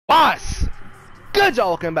boss. Good y'all,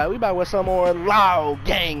 welcome back. We back with some more loud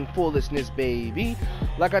gang foolishness, baby.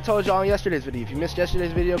 Like I told y'all in yesterday's video, if you missed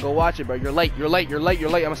yesterday's video, go watch it, bro. You're late. I'm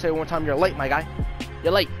gonna say it one more time. You're late, my guy.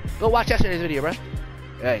 You're late. Go watch yesterday's video, bro.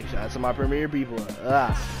 Hey, shout out to my premier people.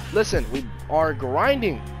 Listen, we are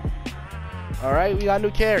grinding. All right, we got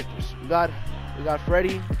new characters. We got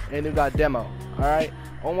Freddy and we got Demo. All right,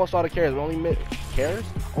 almost all the characters. We're only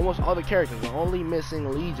almost all the characters. We're only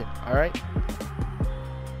missing Legion. All right.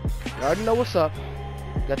 You already know what's up.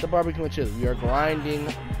 Got the barbecue and chili. We are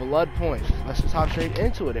grinding blood points. Let's just hop straight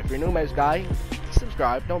into it. If you're new, guy,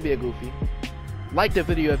 subscribe. Don't be a goofy. Like the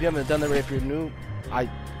video if you haven't done that already. If you're new,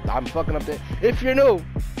 I'm fucking up there. If you're new,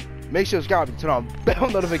 make sure to subscribe and turn on bell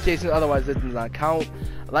notifications. Otherwise, it does not count.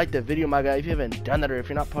 Like the video, my guy. If you haven't done that or if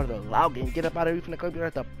you're not part of the loud game, get up out of here from the club. You're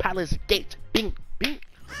at the palace gate. Bing, bing.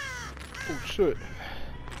 Oh shit.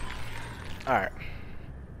 All right.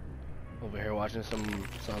 Over here watching some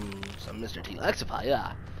Mr. T Lexify,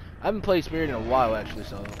 yeah. I haven't played Spirit in a while actually,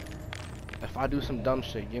 so if I do some dumb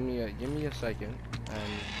shit, give me a second. I'm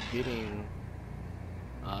getting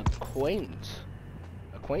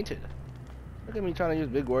acquainted. Look at me trying to use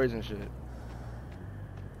big words and shit.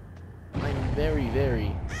 I'm very.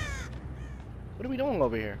 What are we doing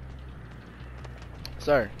over here,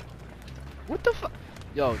 sir? What the fuck?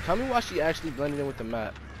 Yo, tell me why she actually blended in with the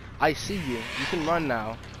map. I see you. You can run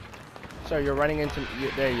now. Sir, you're running into me.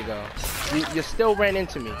 There you go. You still ran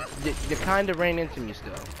into me. You kind of ran into me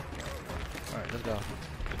still. Alright, let's go.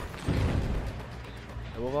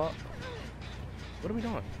 Move up. What are we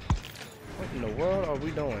doing? What in the world are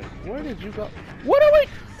we doing? Where did you go? What are we?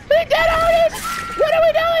 We dead artists! What are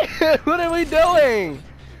we doing? What are we doing?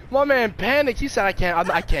 My man panicked. He said, I can't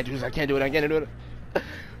do this. I can't do it. I can't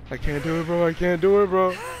do it, bro. I can't do it,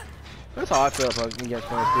 bro. That's how I feel if I was against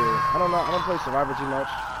Spirit. I don't play Survivor too much.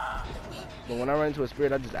 But when I run into a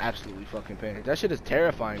Spirit, I just absolutely fucking panic. That shit is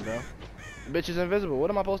terrifying, bro. The bitch is invisible. What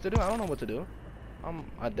am I supposed to do? I don't know what to do.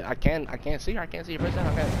 I can't see her. I can't see her person.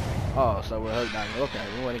 Okay. Oh, so we're hooked down. Okay,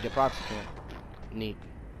 we want to get proxy cam. Neat.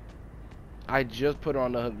 I just put her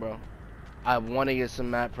on the hook, bro. I want to get some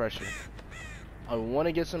map pressure. I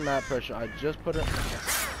just put her.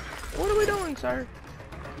 What are we doing, sir?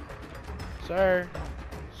 Sir,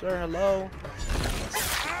 hello.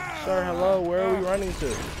 Sir, hello. Where are we running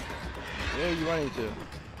to? Where are you running to?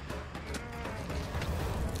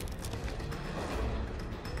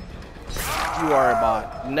 You are a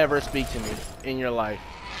bot. Never speak to me in your life.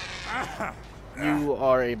 You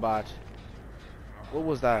are a bot. What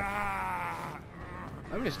was that?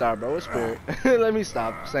 Let me stop, bro. It's Spirit. Let me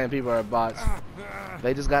stop saying people are bots.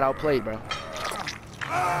 They just got outplayed, bro.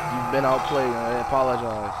 You've been outplayed. I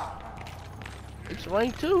apologize. It's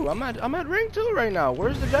rank 2. I'm at rank 2 right now.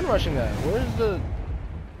 Where's the gen rushing at? Where's the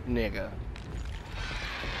nigga?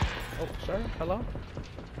 Oh, sir, hello?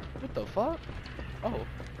 What the fuck? Oh.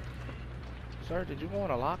 Sir, did you go in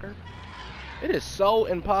a locker? It is so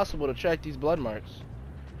impossible to track these blood marks.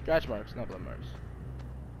 Scratch marks, not blood marks.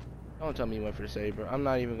 Don't tell me you went for the save, bro. I'm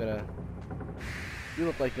not even gonna... You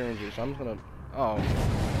look like you're injured, so I'm just gonna... Oh.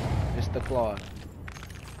 It's the claw.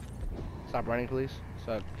 Stop running, please.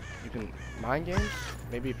 So you can... Mind games?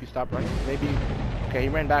 Maybe if you stop running? Maybe... Okay, he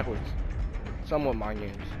ran backwards. Somewhat mind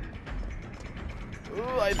games.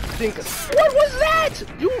 Ooh, I think... What was that?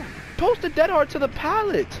 You posted Dead Hard to the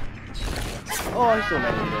pallet. Oh, I still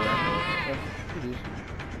never did that.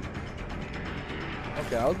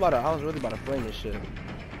 Okay, I was really about to flame this shit.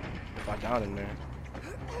 If I got in there.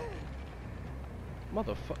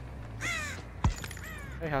 Motherfucker.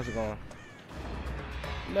 Hey, how's it going?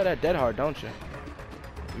 You know that Dead Hard, don't you?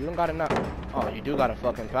 You don't got it now. Oh, you do got a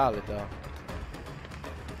fucking pallet though.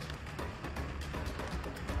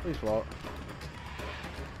 Please fault.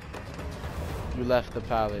 You left the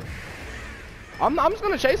pallet. I'm just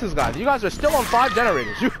gonna chase this guy. You guys are still on 5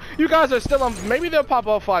 generators. You guys are still on. Maybe they'll pop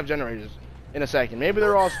off 5 generators in a second. Maybe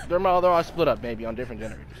they're all split up. Maybe on different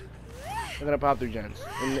generators. They're gonna pop 3 gens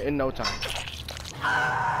in no time.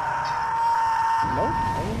 Nope.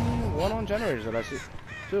 Only 1 on generators that I see.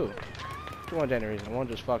 2 on generators and 1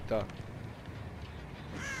 just fucked up.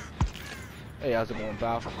 Hey, how's it going,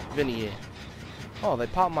 pal? Vinny here. Oh, they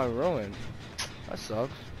popped my ruin. That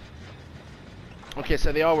sucks. Okay,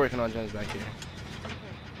 so they are working on gens back here.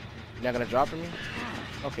 You're not gonna drop for me?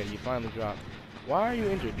 Okay, you finally dropped. Why are you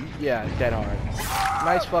injured? Yeah, Dead Hard.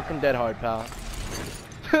 Nice fucking Dead Hard, pal.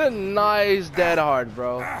 Nice Dead Hard,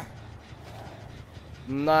 bro.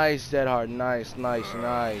 Nice Dead Hard. Nice. That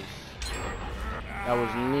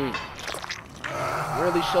was neat.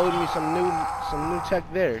 Really showed me some new tech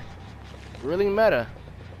there. Really meta.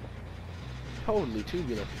 totally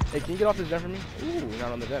tubular. Hey, can you get off this gen for me? Ooh,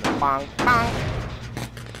 not on the gen. Bang, bang.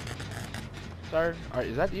 Sir, alright,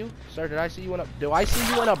 is that you? Sir, did I see you in a... Do I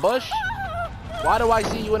see you in a bush? Why do I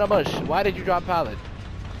see you in a bush? Why did you drop pallet?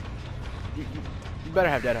 You better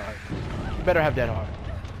have dead hard. You better have dead hard.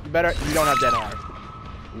 You don't have dead hard.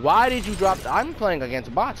 Why did you drop... I'm playing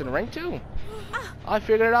against bots in rank 2. I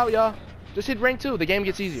figured it out, y'all. Just hit rank 2. The game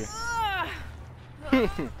gets easier.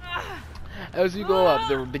 As you go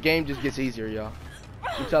up, the game just gets easier, y'all.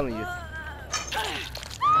 I'm telling you.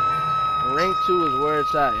 Rank 2 is where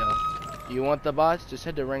it's at, y'all. You want the bots? Just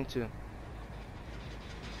head to rank 2.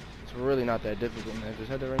 It's really not that difficult, man. Just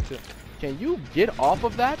head to rank 2. Can you get off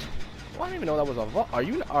of that? Well, I didn't even know that was a vault. Are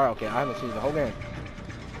you? Oh, okay, I haven't seen the whole game.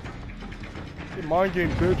 Good mind game,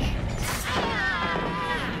 bitch.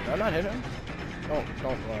 Did I not hit him?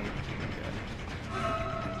 Don't run. Okay.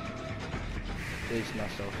 Place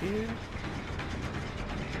myself here.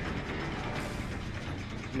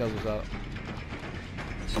 He knows what's up.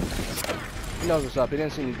 He knows what's up. He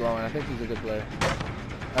didn't see me glowing. I think he's a good player.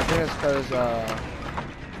 I think it's because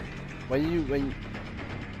when you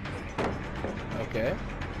okay.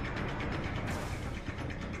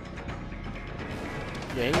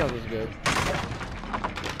 Yeah, he knows what's good.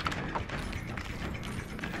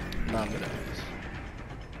 Nah, but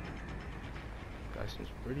guy seems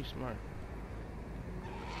pretty smart.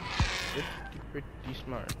 Pretty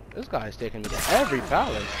smart. This guy's taking me to every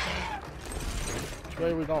palace.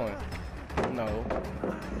 Where are we going? No.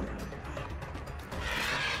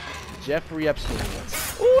 Jeffrey Epstein.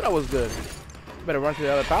 Ooh, that was good. You better run to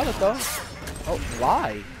the other palace though. Oh,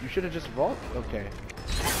 why? You should have just vaulted. Okay.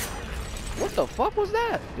 What the fuck was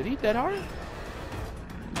that? Did he hit that hard?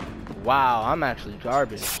 Wow, I'm actually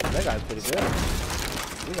garbage. That guy's pretty good.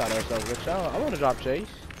 We got ourselves a good shot. I want to drop chase.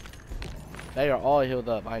 They are all healed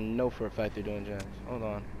up. I know for a fact they're doing gens. Hold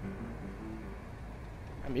on.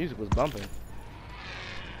 That music was bumping.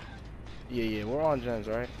 Yeah, we're on gens,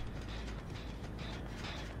 right?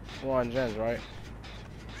 We're on gens, right?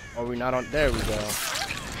 Or we not on? There we go.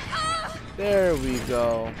 There we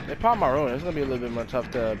go. They popped my ruin. It's gonna be a little bit more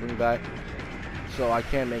tough to bring back, so I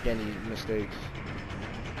can't make any mistakes.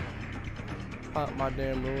 Pop my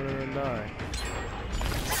damn ruin and die.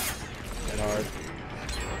 Dead hard.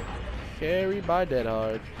 Carried by dead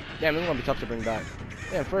hard. Damn, this is gonna be tough to bring back.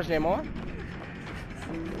 Damn, first name on.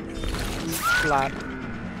 Slap.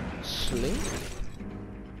 Slink.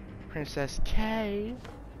 Princess K.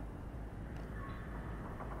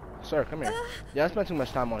 Sir, come here. Yeah, I spent too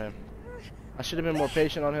much time on him. I should have been more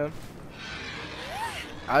patient on him.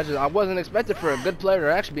 I wasn't expecting for a good player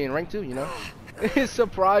to actually be in rank 2, you know? It's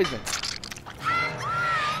surprising.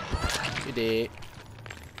 You did.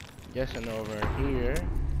 Guessing over here.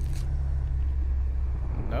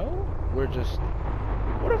 No? We're just...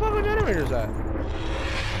 Where the fuck are generators at?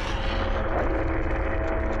 Right.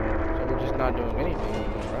 So we're just not doing anything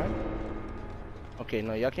anymore, right? Okay,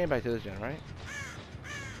 no, y'all came back to this gen, right?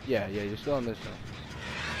 Yeah, you're still on this gen.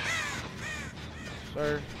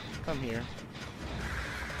 Sir, come here.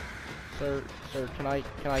 Sir, can I?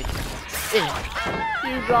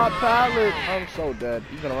 You dropped pallet! I'm so dead.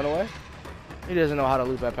 He's gonna run away? He doesn't know how to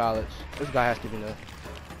loop at pallets. This guy has to be new.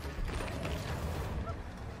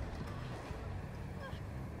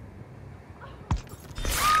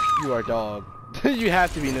 You are dog. You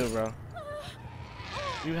have to be new, bro.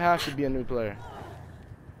 You have to be a new player.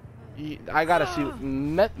 I gotta see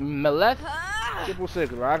Meleth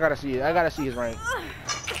 666, bro. I gotta see it. I gotta see his rank.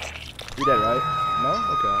 You dead, right? No?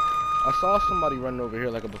 Okay. I saw somebody running over here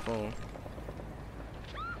like a buffoon.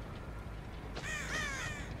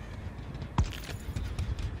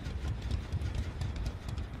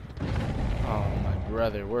 Oh my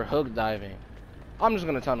brother, we're hook diving. I'm just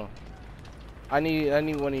gonna tunnel. I need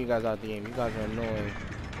one of you guys out of the game. You guys are annoying.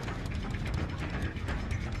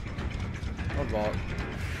 Don't vault.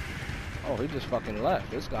 Oh, he just fucking left.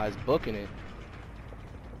 This guy's booking it.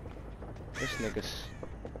 This nigga's...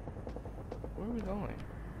 Where are we going?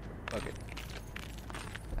 Okay.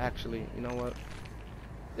 Actually, you know what?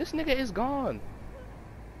 This nigga is gone.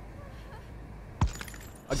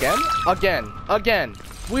 Again.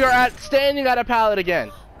 We are standing at a pallet again.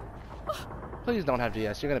 Please don't have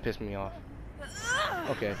GS. You're gonna piss me off.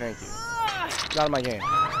 Okay, thank you. Get out of my game.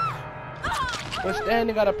 We're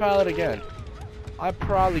standing at a pallet again. I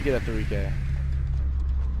probably get a 3K.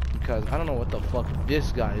 Because I don't know what the fuck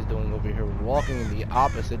this guy is doing over here, walking in the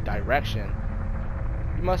opposite direction.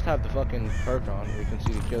 You must have the fucking perk on where you can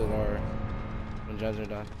see the killer bar when gens are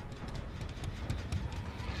done.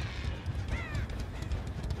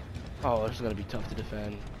 Oh, this is gonna be tough to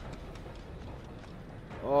defend.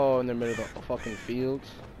 Oh, in the middle of the fucking fields.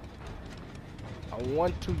 I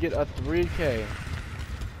want to get a 3K.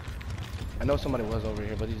 I know somebody was over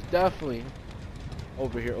here, but he's definitely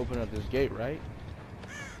over here opening up this gate, right?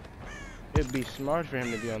 It'd be smart for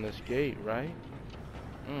him to be on this gate, right?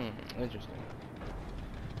 Interesting.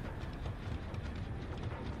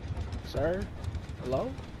 Sir? Hello?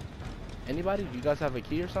 Anybody? Do you guys have a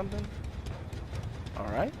key or something?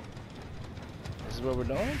 Alright. This is what we're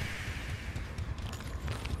doing?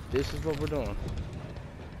 This is what we're doing.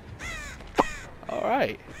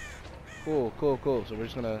 Alright. Cool, cool, cool. So we're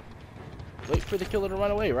just gonna wait for the killer to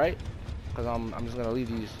run away, right? Because I'm just gonna leave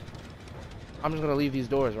these. I'm just gonna leave these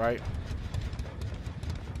doors, right?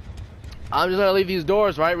 I'm just gonna leave these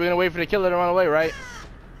doors, right? We're gonna wait for the killer to run away, right?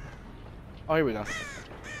 Oh, here we go.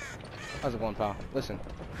 How's it going, pal? Listen,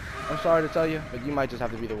 I'm sorry to tell you, but you might just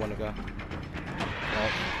have to be the one to go. Well,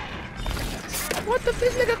 what the?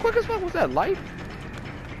 This nigga quick as fuck. Was that life?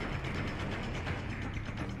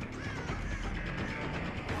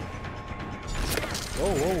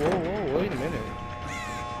 Whoa, whoa, whoa, whoa, wait a minute.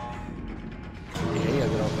 Yeah, he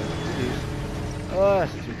has it open. Jeez. Oh,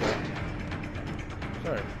 that's too bad.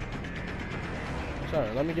 Sorry. Sorry,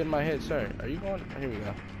 let me get in my head, sir. Are you going? Here we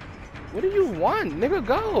go. What do you want? Nigga,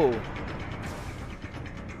 go!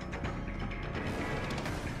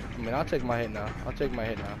 I mean, I'll take my hit now. I'll take my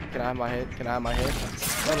hit now. Can I have my hit? Can I have my hit?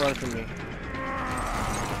 Don't run from me.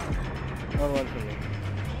 Don't run from me.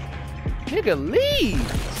 Nigga, leave!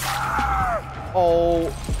 Oh,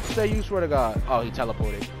 say you swear to God. Oh, he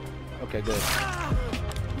teleported. Okay, good.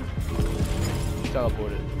 He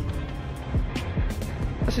teleported.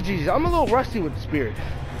 I said, Jesus, I'm a little rusty with the spirit.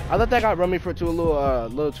 I let that guy run me for a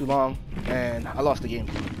little too long, and I lost the game.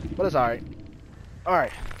 But it's alright.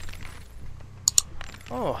 Alright.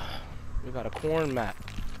 Oh, we got a corn map.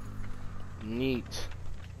 Neat.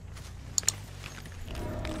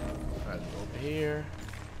 Alright, over here.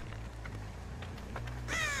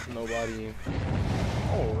 Nobody.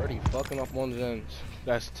 Already fucking up one's ends.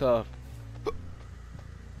 That's tough.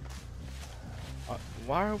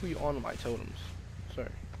 Why are we on my totems? Sorry.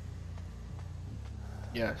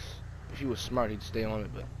 Yes. If he was smart, he'd stay on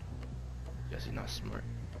it, but guess he's not smart.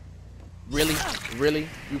 Really? Really?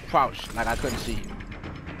 You crouched like I couldn't see you.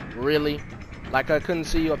 Really? Like I couldn't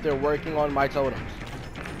see you up there working on my totems.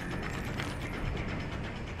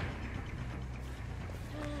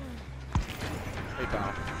 Hey,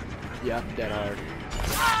 pal. Yeah, dead hard.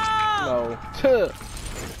 No.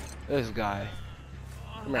 This guy.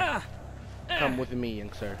 Come here. Come with me,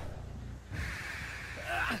 young sir.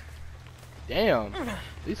 Damn.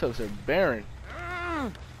 These hooks are barren.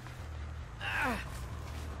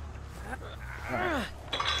 Right.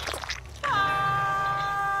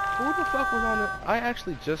 Who the fuck was on it? I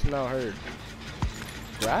actually just now heard.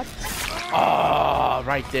 Grab? Oh,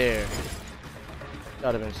 right there.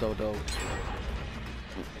 That would have been so dope.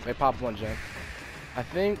 They pop one gen. I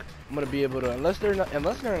think I'm gonna be able to, unless they're in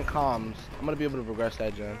comms, I'm gonna be able to progress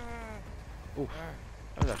that gen. Oof,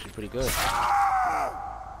 that was actually pretty good.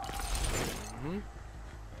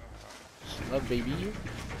 Slug, baby.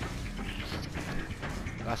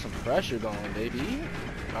 Got some pressure going, baby.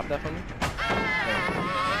 Drop that for me.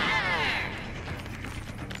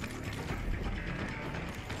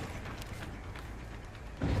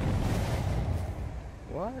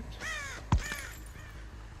 What?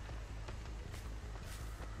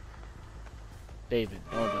 David,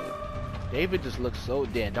 don't do it. David just looks so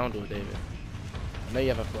dead. Don't do it, David. I know you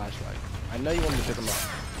have a flashlight. I know you want me to pick him up.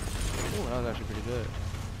 Ooh, that was actually pretty good.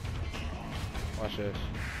 Watch this.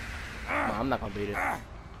 No, I'm not gonna beat it.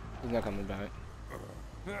 He's not coming back.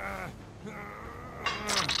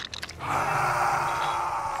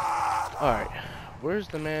 Alright. Where's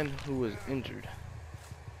the man who was injured?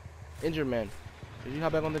 Injured man. Did you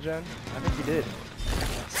hop back on the gen? I think you did.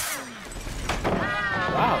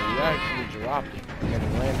 Wow, you actually dropped it and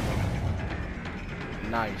then landed.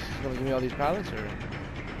 Nice. You gonna give me all these pallets or?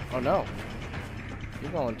 Oh no.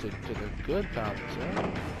 You're going to the good pallets, huh?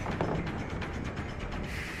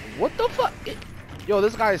 What the fuck? Yo,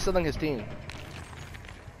 this guy is selling his team.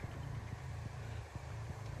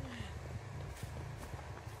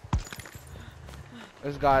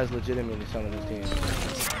 This guy is legitimately selling his team.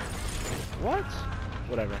 What?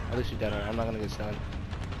 Whatever. At least you dead. I'm not gonna get stunned.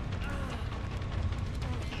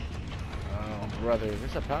 Oh, brother. Is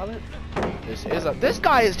this a pallet? This is a. This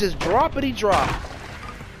guy is just droppity drop.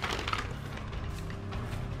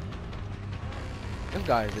 This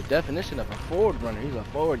guy is the definition of a forward runner. He's a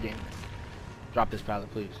forward gamer. Drop this pallet,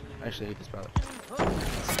 please. I actually hate this pallet.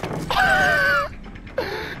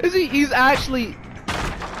 Is he? He's actually.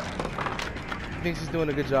 Thinks he's doing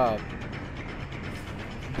a good job.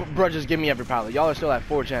 Bro, just give me every pallet. Y'all are still at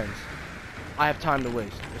 4 gens. I have time to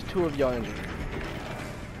waste. There's 2 of y'all injured.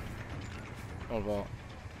 Don't vault.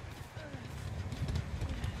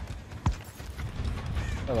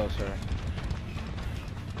 Hello, sir.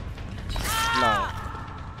 No.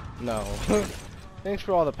 No. Thanks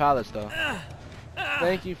for all the pallets, though.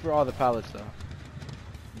 Thank you for all the pallets, though.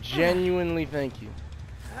 Genuinely, thank you.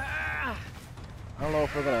 I don't know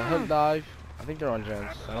if we're gonna hook dive. I think they're on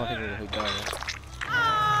gens. I don't think we're gonna hook dive.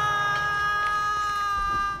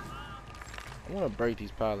 I want to break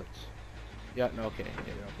these pallets. Yeah, no, okay.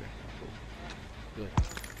 Yeah, they're up here. Cool. Good.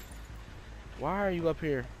 Why are you up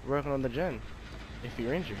here working on the gen if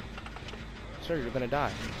you're injured? Sir, you're gonna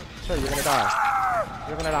die. Sir, you're gonna die.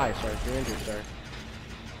 You're gonna die, sir. You're injured, sir.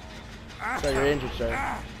 Sir, you're injured,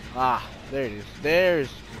 sir. Ah, there it is.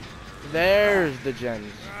 There's the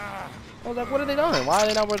gens. I was like, what are they doing? Why are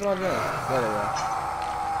they not working on gens? There they go.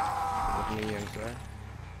 Look me in, sir.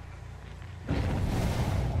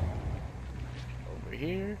 Over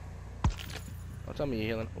here. Don't tell me you're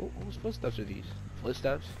healing. Oh, whose footsteps are these?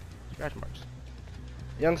 Footsteps? Scratch marks.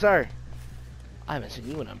 Young sir. I haven't seen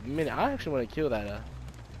you in a minute. I actually want to kill that, I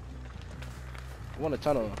want to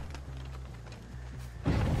tunnel him.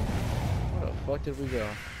 Where the fuck did we go?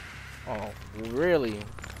 Oh, really?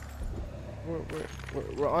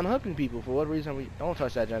 We're unhooking people for what reason? We don't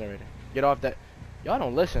touch that generator. Get off that. Y'all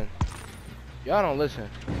don't listen. Y'all don't listen.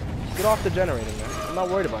 Get off the generator, man. I'm not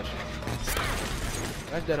worried about you.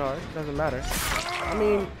 That's dead hard. Doesn't matter. I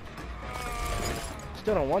mean,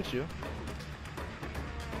 still don't want you.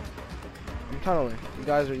 I'm tunneling. You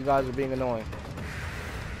guys are being annoying.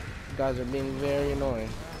 You guys are being very annoying.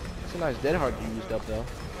 It's a nice dead hard you used up though.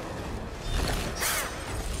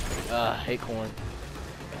 Hate corn.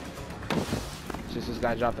 Since this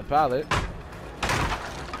guy dropped the pallet,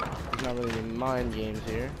 there's not really any mind games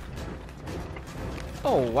here.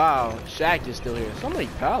 Oh wow, Shaq is still here. So many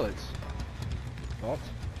pallets. Vault.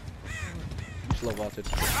 You slow vaulted.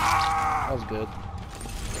 That was good.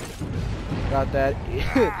 Got that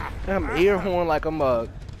ear horn like a mug.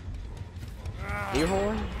 Ear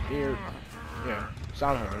horn? Yeah.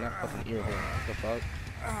 Sound horn, not fucking ear horn. What the fuck?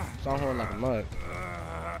 Sound horn like a mug.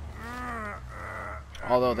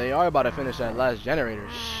 Although they are about to finish that last generator.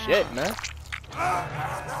 Shit, man.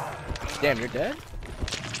 Damn, you're dead?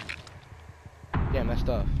 Damn, that's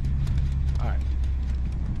tough. Alright.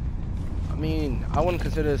 I mean, I wouldn't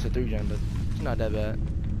consider this a 3-gen, but it's not that bad.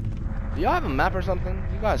 Do y'all have a map or something?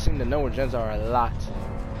 You guys seem to know where gens are a lot.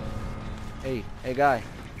 Hey guy.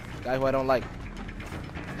 Guy who I don't like.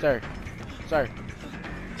 Sir.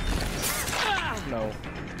 No.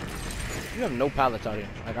 You have no pallets out here.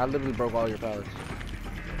 Like, I literally broke all your pallets.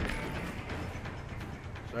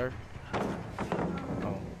 Sir?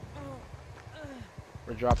 Oh.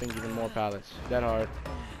 We're dropping even more pallets. Dead hard.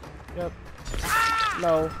 Yep.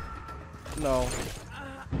 No. No.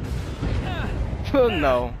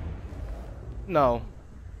 No. No.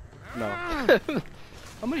 No.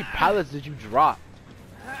 How many pallets did you drop?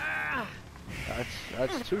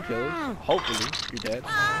 That's 2 kills. Hopefully. You're dead.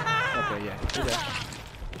 Okay, yeah. You're dead.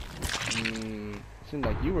 Seemed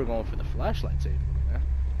like you were going for the flashlight save, man.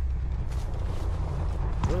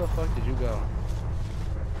 Where the fuck did you go?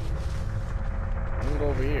 I'm gonna go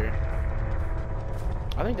over here.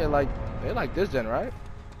 I think they like this gen, right?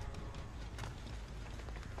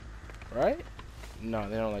 Right? No,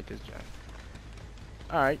 they don't like this gen.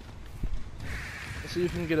 Alright. Let's see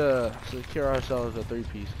if we can secure ourselves a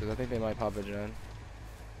 3-piece, because I think they might pop a gen.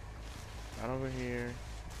 Not over here.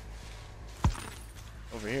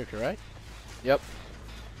 Over here, correct? Yep.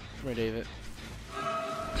 Come here, David.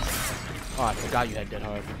 Oh, I forgot you had dead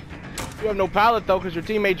hard. You have no pallet though, because your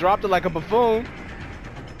teammate dropped it like a buffoon.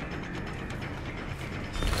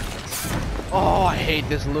 Oh, I hate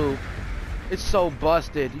this loop. It's so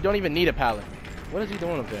busted. You don't even need a pallet. What is he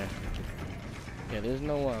doing up there? Yeah, there's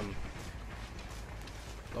no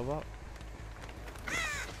Go up.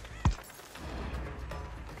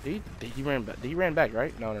 He ran back. He ran back,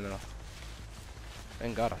 right? No.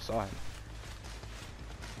 Thank God I saw him.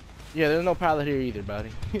 Yeah, there's no pallet here either,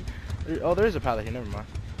 buddy. Oh, there is a pallet here. Never mind.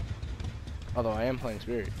 Although I am playing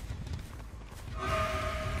Spirit.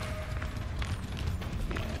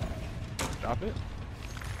 Drop it.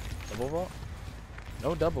 Double vault.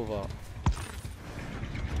 No double vault.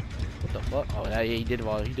 What the fuck? Oh, yeah, he did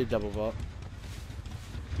vault. He did double vault.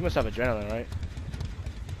 You must have adrenaline, right?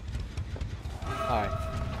 Alright.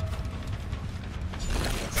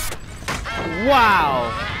 Wow!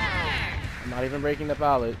 I'm not even breaking the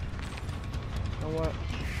pallet. You know what?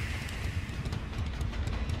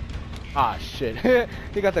 Ah, shit.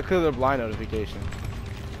 He got the killer blind notification.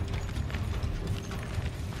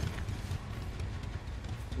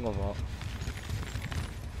 I'm gonna vault.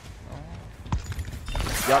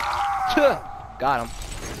 Yup. Got him.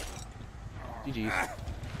 GG's.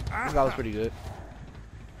 This guy was pretty good.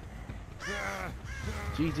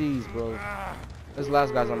 GG's, bro. This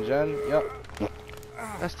last guy's on gen. Yup.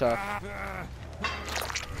 That's tough.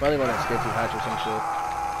 Probably gonna escape through hatch or some shit.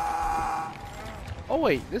 Oh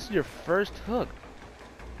wait, this is your first hook.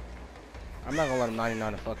 I'm not gonna let him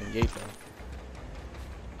 99 a fucking gate though.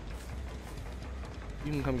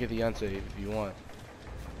 You can come get the unsave if you want.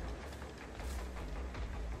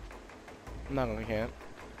 I'm not gonna camp.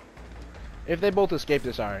 If they both escape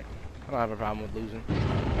this, alright. I don't have a problem with losing.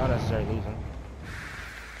 Not necessarily losing.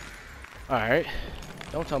 Alright.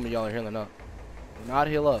 Don't tell me y'all are healing up. Do not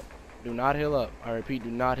heal up. Do not heal up. I repeat,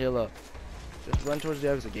 do not heal up. Just run towards the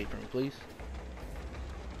exit gate for me, please.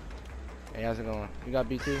 Hey, how's it going? You got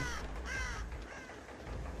B2?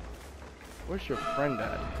 Where's your friend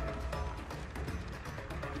at?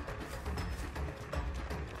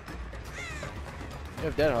 You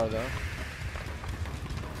have dead hard though.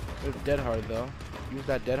 You have dead hard though. Use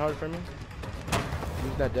that dead hard for me.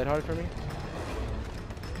 Use that dead hard for me.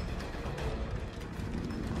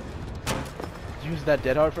 Use that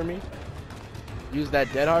dead hard for me. Use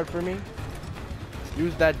that dead hard for me.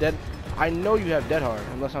 Use that dead. I know you have dead hard,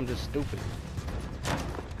 unless I'm just stupid.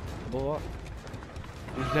 Blow up.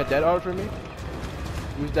 Use that dead hard for me.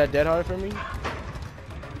 Use that dead hard for me.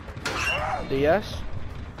 DS.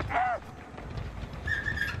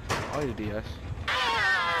 Oh, you DS.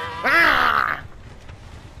 Ah!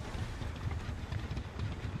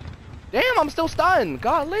 Damn, I'm still stunned.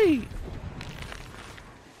 Golly.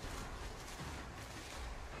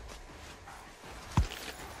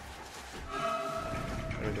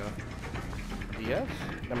 There we go. DS?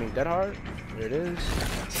 I mean, dead hard. There it is.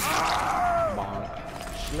 Bonk.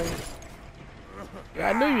 Sling. Yeah,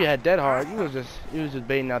 I knew you had dead hard. You was just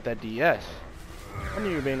baiting out that DS. I knew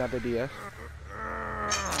you were baiting out that DS.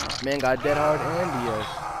 Man got dead hard and DS.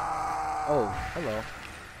 Oh, hello.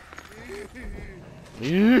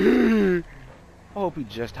 I hope he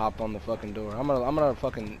just hopped on the fucking door. I'm gonna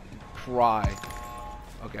fucking cry.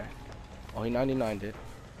 Okay. Oh, he 99'd it.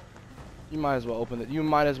 You might as well open it. You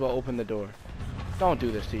might as well open the door. Don't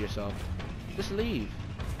do this to yourself. Just leave.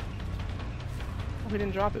 Oh, he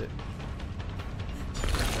didn't drop it.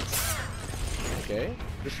 Okay.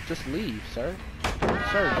 Just leave, sir.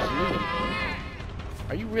 Sir, just leave.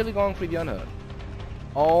 Are you really going for the unhook?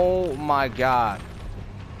 Oh my god.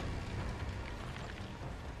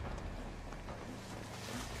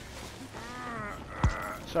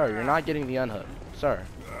 Sir, you're not getting the unhook. Sir.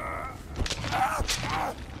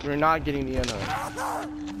 You're not getting the unhook.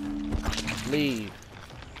 Leave.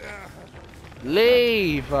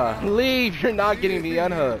 Leave! Leave! You're not getting the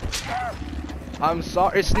unhook. I'm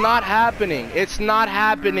sorry. It's not happening. It's not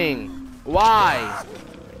happening. Why?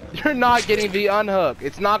 You're not getting the unhook.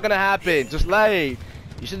 It's not gonna happen. Just leave.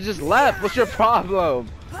 You should have just left. What's your problem?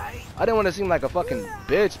 I didn't want to seem like a fucking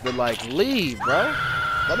bitch, but like, leave, bro.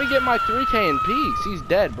 Let me get my 3K in peace. He's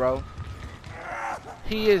dead, bro.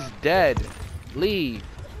 He is dead. Leave.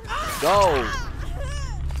 Go.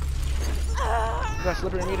 You got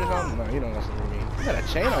slippery meat or something? No, you don't got slippery meat. You got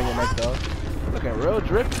a chain on your neck, though. Looking real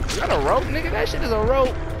drip. You got a rope, nigga? That shit is a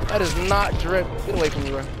rope. That is not drip. Get away from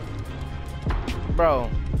me, bro. Bro,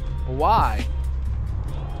 why?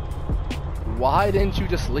 Why didn't you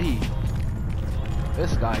just leave?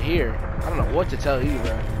 This guy here. I don't know what to tell you,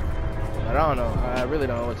 bro. I don't know. I really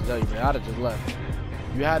don't know what to tell you, bro. I'd have just left.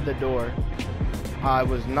 You had the door. I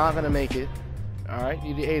was not gonna make it. Alright,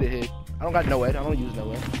 you ate a hit. I don't got no head. I don't use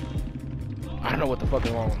no head. I don't know what the fuck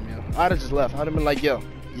is wrong with me. I'd have just left. I'd have been like, yo,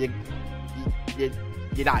 you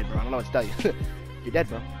died, bro. I don't know what to tell you. You're dead,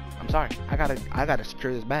 bro. I'm sorry. I gotta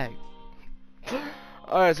secure this bag.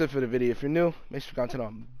 Alright, that's it for the video. If you're new, make sure you turn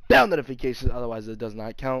on bell notifications, otherwise it does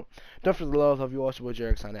not count. Don't forget to love you all. Your boy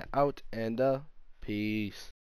Jarek signing out, and peace.